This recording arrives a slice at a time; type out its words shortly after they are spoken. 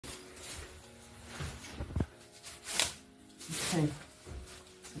Okay,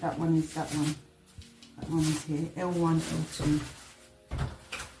 so that one is that one. That one is here. L1, L2.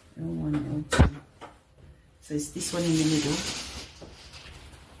 L1, L2. So it's this one in the middle.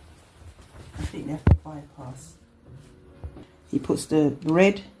 I think they have to bypass. He puts the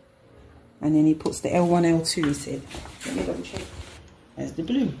red and then he puts the L1, L2, he said. Let me double check. There's the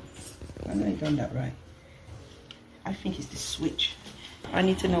blue. I know I've done that right. I think it's the switch. I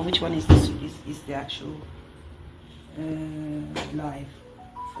need to know which one is the actual live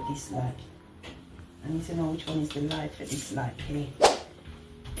for this light. I need to know which one is the live for this light here.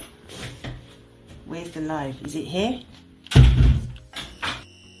 Where's the live? Is it here?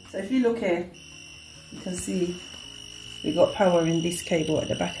 So if you look here, you can see we got power in this cable at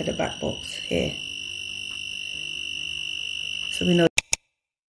the back of the back box here. So we know